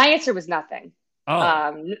 My answer was nothing.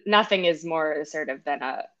 Oh, Nothing is more assertive than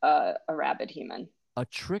a rabid human. a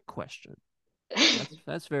trick question.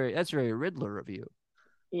 That's very Riddler of you.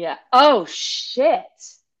 Yeah. Oh shit.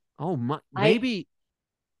 Oh my, I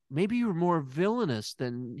maybe you're more villainous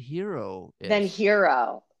than Then hero-ish.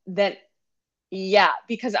 hero. Then yeah,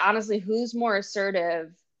 because honestly, who's more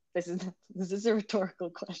assertive? This is this is a rhetorical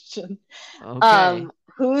question. Okay.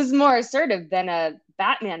 Who's more assertive than a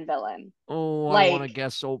Batman villain? Oh, I want Like, to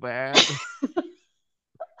guess so bad.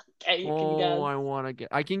 okay, you can Oh, guess. I want to get.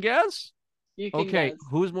 I can guess. You can Okay, guess.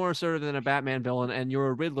 who's more assertive than a Batman villain? And you're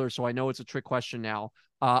a Riddler, so I know it's a trick question now.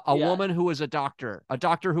 A Yeah. woman who is a doctor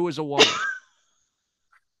who is a woman.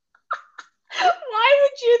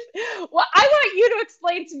 would you? Well, I want you to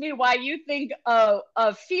explain to me why you think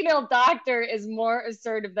a female doctor is more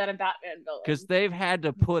assertive than a Batman Because villain. they've had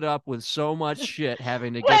to put up with so much shit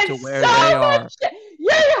having to get to With where so they much, are.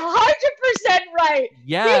 you're 100% right. Ding, ding,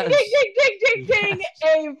 Yes. ding, ding, ding, ding.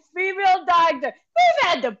 Yes. A female doctor. They've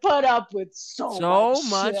had to put up with so much So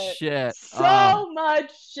much shit. shit. So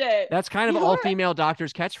much shit. That's kind of all You're, female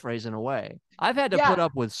doctors' catchchphrase in a way. I've had to put yeah,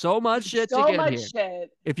 up with so much shit to so get much here. shit.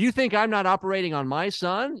 If you think I'm not operating on my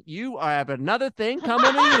son, you have another thing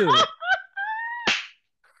coming to you.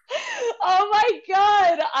 Oh my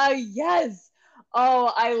God. Yes.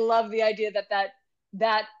 Oh, I love the idea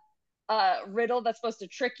that riddle that's supposed to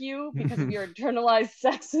trick you because of your internalized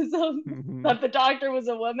sexism that the doctor was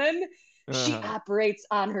a woman. She Uh-huh. operates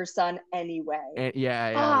on her son anyway.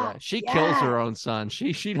 Yeah. She kills her Yes. own son.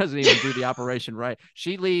 She doesn't even do the operation right.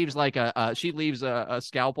 She leaves like she leaves a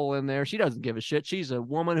scalpel in there. She doesn't give a shit. She's a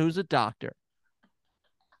woman who's a doctor.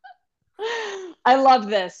 I love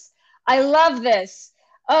this. I love this.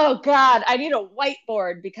 Oh God, I need a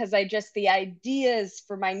whiteboard because the ideas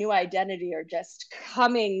for my new identity are just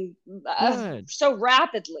coming Good. so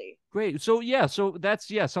rapidly. Great. So yeah, so that's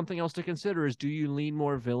something else to consider is do you lean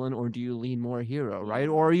more villain or do you lean more hero, right? Yeah.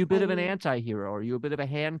 Or are you a bit I of an mean, anti-hero? Are you a bit of a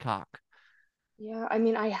Hancock? yeah, I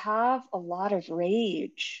mean, I have a lot of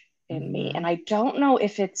rage in me, Mm-hmm. and I don't know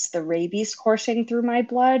if it's the rabies coursing through my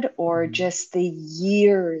blood or Mm-hmm. just the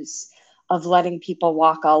years of letting people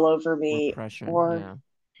walk all over me, Repression. or Yeah.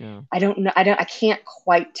 Yeah. I don't know. I can't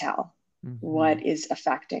quite tell Mm-hmm. what is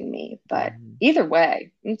affecting me, but Mm-hmm. either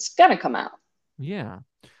way, it's gonna come out. Yeah.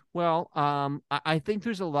 Well, I think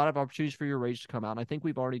there's a lot of opportunities for your rage to come out. I think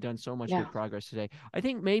we've already done so much Yeah, good progress today. I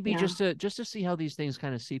think maybe yeah, just to see how these things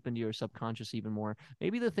kind of seep into your subconscious even more.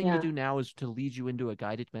 Maybe the thing to yeah. do now is to lead you into a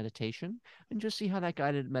guided meditation and just see how that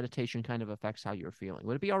guided meditation kind of affects how you're feeling.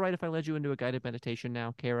 Would it be all right if I led you into a guided meditation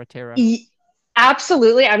now, Kara, Tara? E-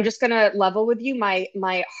 Absolutely. I'm just gonna level with you. My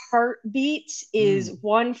heartbeat is Mm.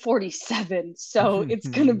 147. So it's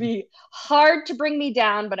gonna be hard to bring me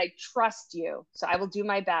down, but I trust you. So I will do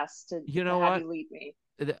my best You to know have what? you lead me.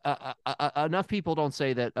 Enough people don't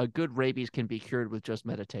say that a good rabies can be cured with just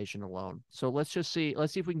meditation alone. So let's see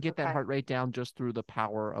if we can get that Okay. heart rate down just through the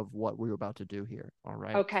power of what we're about to do here. All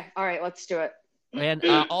right. Okay. All right, let's do And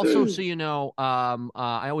also, it. so you know,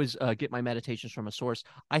 I always get my meditations from a source.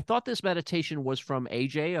 I thought this meditation was from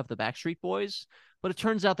AJ of the Backstreet Boys, but it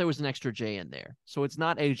turns out there was an extra J in there, so it's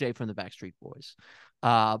not AJ from the Backstreet Boys.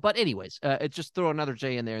 But anyways, it just throw another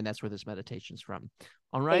J in there, and that's where this meditation's from.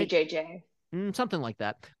 All right. AJJ. Something like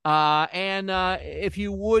that. And if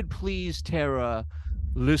you would please, Tara,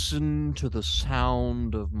 listen to the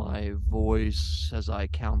sound of my voice as I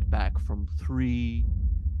count back from 3,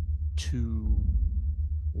 2,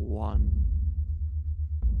 1.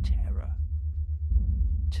 Tara,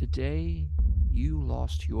 today you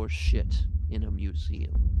lost your shit in a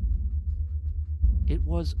museum. It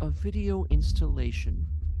was a video installation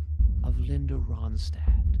of Linda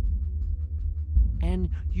Ronstadt. And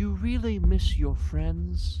you really miss your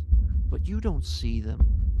friends, but you don't see them.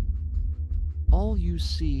 All you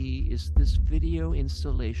see is this video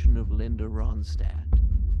installation of Linda Ronstadt.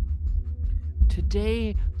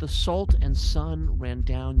 Today, the salt and sun ran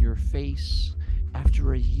down your face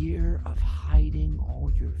after a year of hiding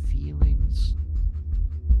all your feelings.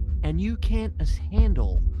 And you can't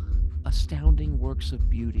handle astounding works of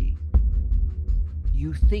beauty.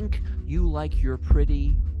 You think you like your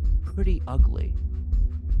pretty ugly.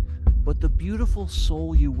 But the beautiful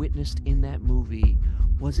soul you witnessed in that movie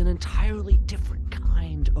was an entirely different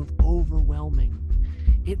kind of overwhelming.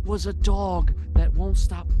 It was a dog that won't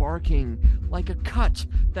stop barking, like a cut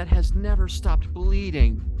that has never stopped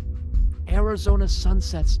bleeding. Arizona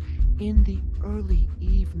sunsets in the early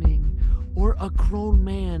evening, or a grown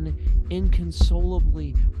man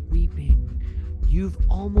inconsolably weeping. You've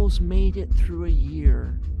almost made it through a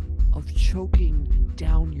year of choking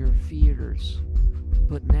down your fears.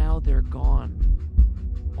 But now they're gone,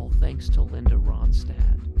 all thanks to Linda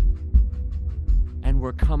Ronstadt. And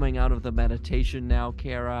we're coming out of the meditation now,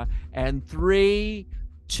 Kara. And 3,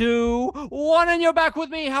 2, 1, and you're back with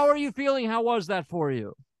me. How are you feeling? How was that for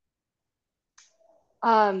you?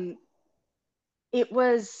 Um, it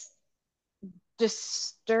was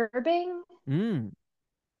disturbing Mm.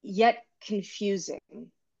 yet confusing.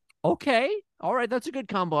 Okay. All right. That's a good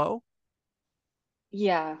combo.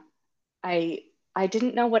 Yeah, I I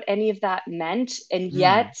didn't know what any of that meant, and Mm.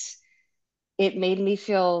 yet it made me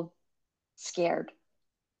feel scared.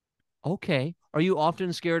 Okay. Are you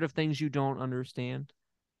often scared of things you don't understand?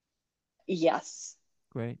 Yes.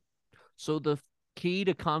 Great. So the key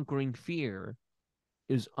to conquering fear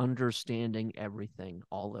is understanding everything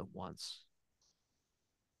all at once.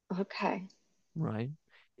 Okay. Right?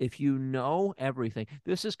 If you know everything,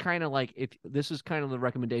 this is kind of like, if this is kind of the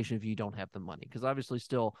recommendation if you don't have the money, because obviously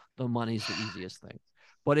still the money's the easiest thing.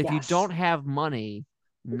 But if you Yes. don't have money,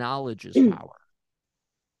 knowledge is power.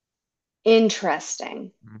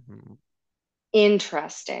 Interesting. Mm-hmm.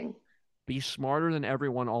 Interesting. Be smarter than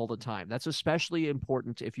everyone all the time. That's especially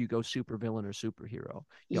important if you go super villain or superhero.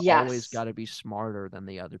 You always Yes. got to be smarter than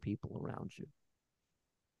the other people around you.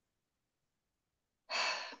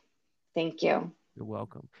 Thank you. You're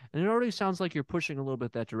welcome. And it already sounds like you're pushing a little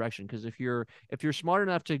bit that direction, because if you're smart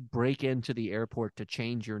enough to break into the airport to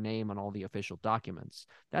change your name on all the official documents,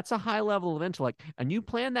 that's a high level of intellect. And you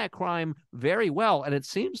planned that crime very well, and it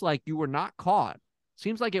seems like you were not caught.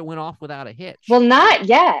 Seems like it went off without a Well, hitch. not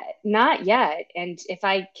yet. Not yet. And if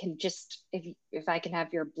I can just if I can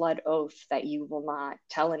have your blood oath that you will not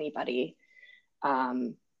tell anybody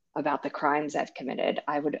um about the crimes I've committed,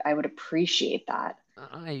 I would appreciate that.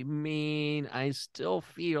 I mean, I still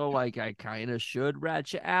feel like I kind of should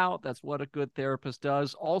rat you out. That's what a good therapist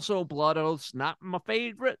does. Also, blood oaths, not my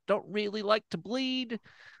favorite. Don't really like to bleed.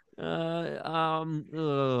 Uh, um,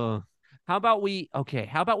 uh, how about we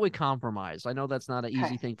compromise? I know that's not an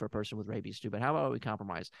easy Okay. thing for a person with rabies to do, but how about we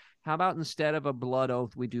compromise? How about instead of a blood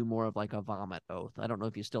oath, we do more of like a vomit oath? I don't know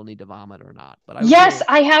if you still need to vomit or not, but I would Yes, feel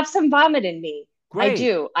I have some vomit in me. I great,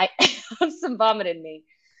 do. I have some vomit in me.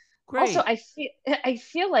 Also, great. I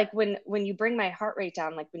feel like when you bring my heart rate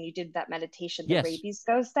down, like when you did that meditation, the Yes. rabies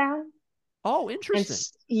goes down. Oh, And interesting.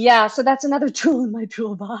 yeah, so that's another tool in my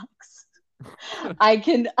toolbox. I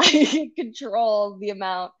can control the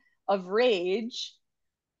amount of rage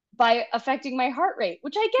by affecting my heart rate,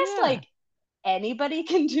 which I guess Yeah, like anybody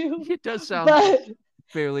can do, it does sound but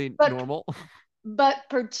fairly but normal. but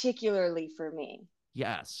particularly for me.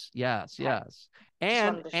 Yes, yes, Okay, yes. just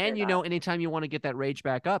wanted to And share that. anytime you want to get that rage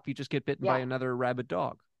back up, you just get bitten by Yeah, another rabid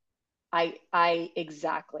dog. I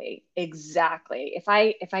exactly. If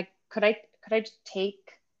I could I take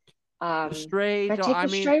A stray could I dog. take I the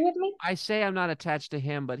mean, stray with me? I say I'm not attached to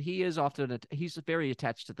him, but he is often he's very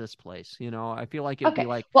attached to this place. You know, I feel like it'd be Okay.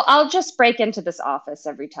 like Well, I'll just break into this office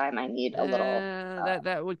every time I need a little.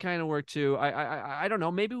 that would kind of work too. I don't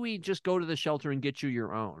know. Maybe we just go to the shelter and get you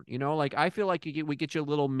your own. You know, like I feel like we get you a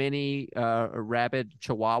little mini rabid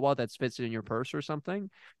Chihuahua that fits in your purse or something.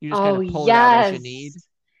 You just kind Oh of pull it out as you yes, need.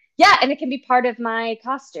 yeah, and it can be part of my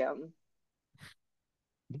costume.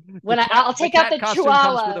 The When cat I'll the take out cat the costume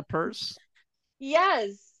comes with Chihuahua, a purse.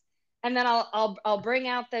 yes, and then I'll bring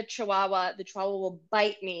out the Chihuahua. The Chihuahua will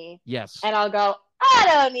bite me, Yes, and I'll go. I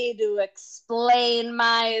don't need to explain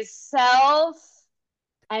myself.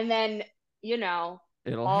 And then you know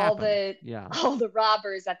it'll all happen. the Yeah, all the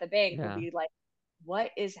robbers at the bank will yeah. be like,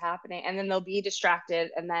 "What is happening?" And then they'll be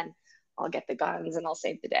distracted, and then I'll get the guns and I'll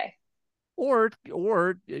save the day. Or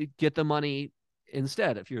get the money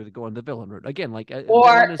instead if you're going the villain route. Again, like a villain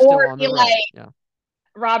Or is or still on be the road. like, Yeah.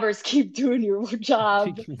 robbers, keep doing your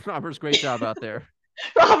job. Robert's great job out there.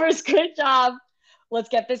 Robbers, good job. Let's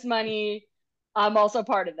get this money. I'm also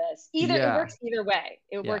part of this. Either it Yeah. works either way.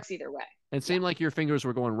 It Yeah. works either way. It Yeah. seemed like your fingers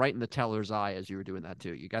were going right in the teller's eye as you were doing that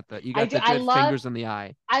too. You I got do. the good fingers in the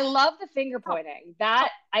eye. I love the finger Oh, pointing. oh, That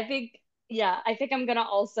I think yeah, I think I'm gonna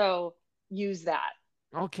also use that.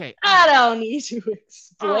 okay. I don't need to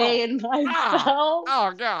Oh, explain ah, myself.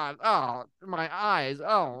 oh God. Oh, my eyes.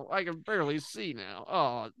 Oh, I can barely see now.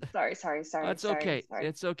 Oh, Sorry, sorry, sorry, that's sorry, okay. sorry.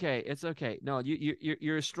 It's okay. It's okay. No,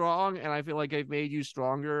 you're strong, and I feel like I've made you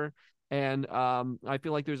stronger. And I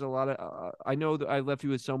feel like there's a lot of I know that I left you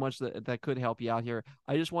with so much that could help you out here.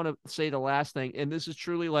 I just want to say the last thing, and this is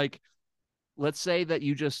truly like, let's say that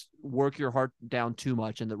you just work your heart down too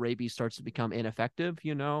much, and the rabies starts to become ineffective.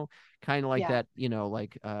 You know, kind of like Yeah. that. You know,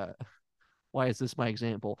 like why is this my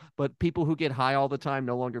example? But people who get high all the time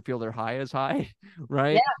no longer feel they're high as high,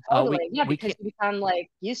 Yeah, right? totally. Yeah, We because can't. you become like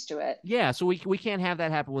used to it. Yeah, so we can't have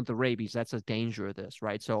that happen with the rabies. That's a danger of this,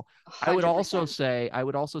 right? So Hundred percent. I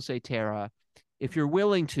would also say, Tara, if you're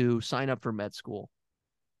willing to sign up for med school,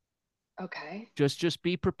 Okay. just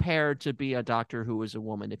be prepared to be a doctor who is a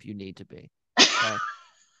woman if you need to be. Okay,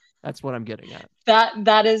 that's what I'm getting at.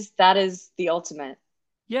 That is the ultimate.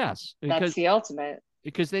 Yes, That's the ultimate.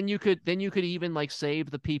 because then you could even like save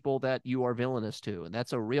the people that you are villainous to, and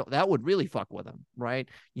that's a real that would really fuck with them, right?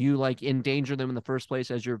 You like endanger them in the first place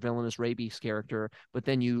as your villainous rabies character, but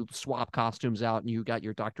then you swap costumes out and you got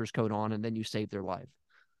your doctor's coat on, and then you save their life.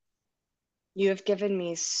 You have given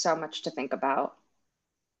me so much to think about.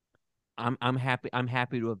 I'm happy. I'm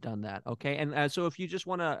happy to have done that. Okay, and so if you just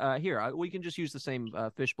want to, we can just use the same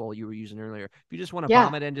fishbowl you were using earlier. If you just want to Yeah.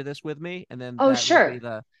 vomit into this with me, and then Oh, sure.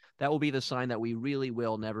 that will be the sign that we really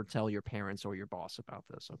will never tell your parents or your boss about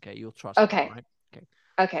this. Okay, you'll trust Okay. me, right? Okay.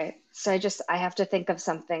 Okay. So I have to think of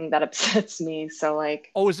something that upsets me. So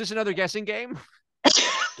like, Oh, is this another guessing game?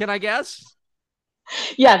 Can I guess?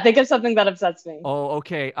 yeah, think of something that upsets me. Oh,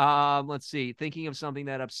 okay. Let's see. Thinking of something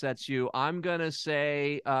that upsets you, I'm gonna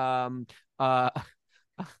say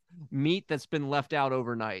meat that's been left out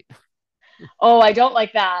overnight. Oh, I don't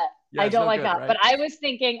like that. Yeah, I it's don't no like good, that. right? But I was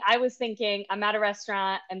thinking, I'm at a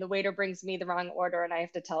restaurant and the waiter brings me the wrong order and I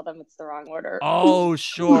have to tell them it's the wrong order. Oh,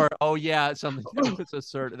 sure. Oh, yeah. Something that was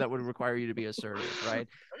assertive that would require you to be assertive, right?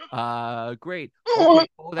 Great. Okay.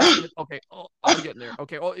 Oh, that's good. Okay. Oh, I'm getting there.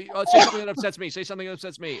 Okay. Oh, say something that upsets me. Say something that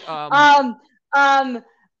upsets me. Um, um,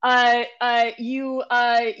 you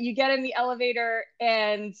get in the elevator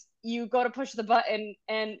and you go to push the button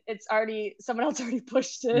and someone else already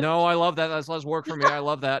pushed it. No, I love that. That's less work for me. I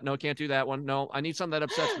love that. No, can't do that one. No, I need something that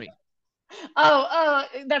upsets me. Oh,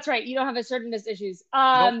 that's right. You don't have assertiveness issues.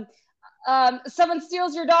 Nope. Someone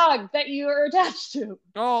steals your dog that you are attached to.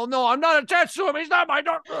 Oh, no, I'm not attached to him. He's not my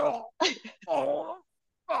dog. Oh,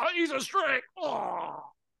 he's a stray. Oh.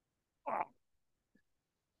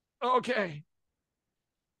 Okay.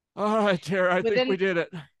 All right, Tara, I think we did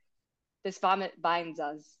it. This vomit binds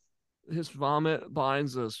us. His vomit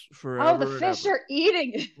binds us forever. Oh, the fish are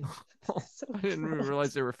eating it. So I didn't even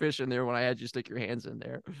realize there were fish in there when I had you stick your hands in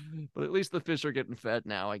there. But at least the fish are getting fed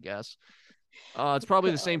now, I guess. It's probably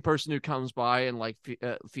the same person who comes by and like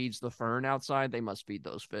feeds the fern outside. They must feed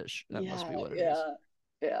those fish. That must be what it is.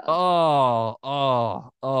 Yeah. Oh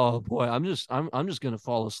boy. I'm just gonna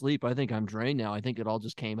fall asleep. I think I'm drained now. I think it all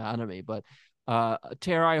just came out of me. But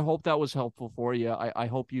Tara, I hope that was helpful for you. I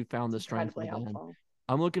hope you found the strength within.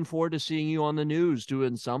 I'm looking forward to seeing you on the news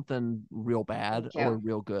doing something real bad or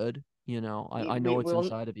real good. You know, I know it's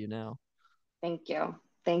inside of you now. Thank you.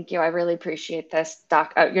 Thank you. I really appreciate this.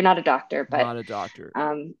 You're not a doctor, but not a doctor.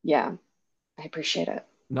 Yeah, I appreciate it.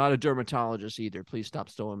 Not a dermatologist either. Please stop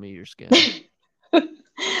stealing me your skin.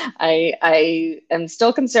 I am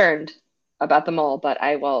still concerned about the mole, but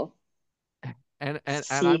I will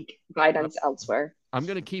seek guidance elsewhere. I'm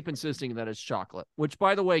going to keep insisting that it's chocolate, which,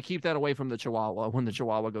 by the way, keep that away from the Chihuahua when the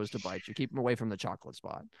Chihuahua goes to bite you. Keep him away from the chocolate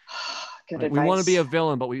spot. Good right? advice. We want to be a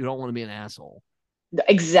villain, but we don't want to be an asshole.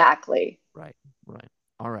 Exactly. Right.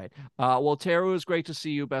 All right. Well, Tara, it was great to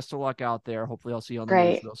see you. Best of luck out there. Hopefully I'll see you on the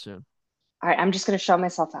news real soon. All right. I'm just going to show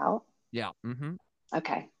myself out. Yeah. Mm-hmm.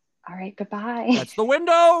 Okay. All right. Goodbye. That's the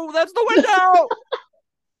window. That's the window.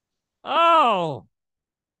 Oh.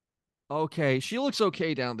 Okay, she looks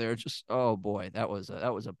okay down there. Just oh boy, that was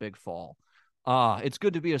a big fall. It's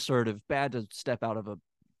good to be assertive. Bad to step out of a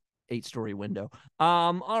 8-story window.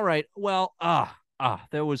 All right. Well,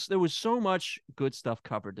 there was so much good stuff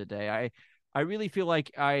covered today. I really feel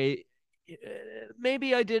like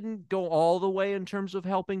maybe I didn't go all the way in terms of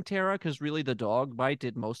helping Tara, because really the dog bite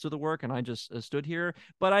did most of the work and I just stood here.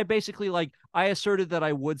 But I basically I asserted that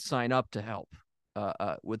I would sign up to help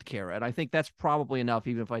with Kara, and I think that's probably enough,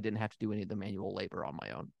 even if I didn't have to do any of the manual labor on my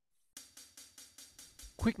own.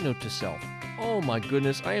 Quick note to self. Oh my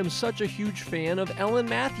goodness, I am such a huge fan of Ellen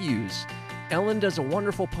Matthews. Ellen does a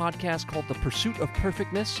wonderful podcast called The Pursuit of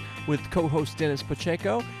Perfectness with co-host Dennis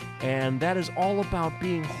Pacheco, and that is all about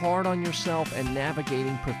being hard on yourself and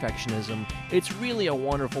navigating perfectionism. It's really a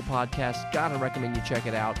wonderful podcast. Gotta recommend you check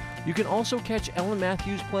it out. You can also catch Ellen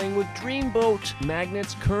Matthews playing with Dreamboat,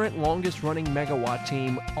 Magnet's current longest-running megawatt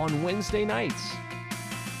team, on Wednesday nights.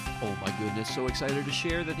 Oh my goodness, so excited to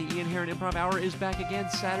share that the Ian Heron Improv Hour is back again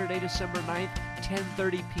Saturday, December 9th,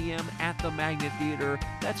 10:30 p.m. at the Magnet Theater.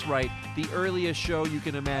 That's right, the earliest show you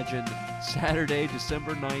can imagine. Saturday,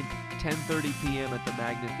 December 9th, 10:30 p.m. at the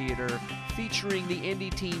Magnet Theater, featuring the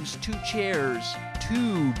indie team's Two Chairs,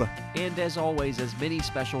 Tube, and as always, as many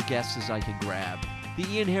special guests as I can grab. The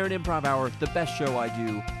Ian Heron Improv Hour, the best show I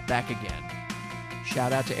do, back again.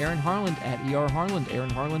 Shout out to Erin Harland at erharland,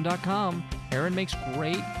 erinharland.com. Erin makes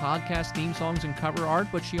great podcast theme songs and cover art,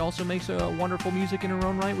 but she also makes wonderful music in her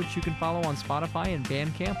own right, which you can follow on Spotify and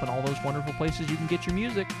Bandcamp and all those wonderful places you can get your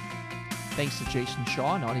music. Thanks to Jason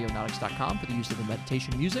Shaw and Audionautics.com for the use of the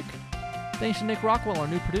meditation music. Thanks to Nick Rockwell, our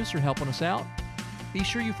new producer, helping us out. Be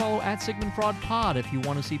sure you follow @SigmundFraudPod if you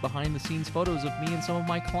want to see behind-the-scenes photos of me and some of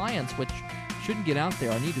my clients, which shouldn't get out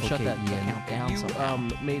there. I need to shut that account down somehow.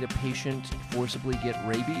 You made a patient forcibly get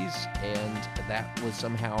rabies, and that was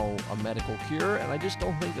somehow a medical cure, and I just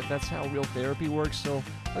don't think that that's how real therapy works, so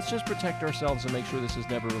let's just protect ourselves and make sure this is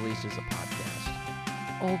never released as a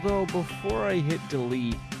podcast. Although, before I hit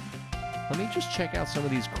delete, Let me just check out some of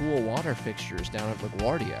these cool water fixtures down at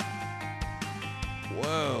LaGuardia.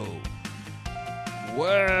 Whoa.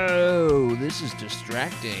 Whoa, this is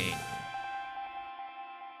distracting.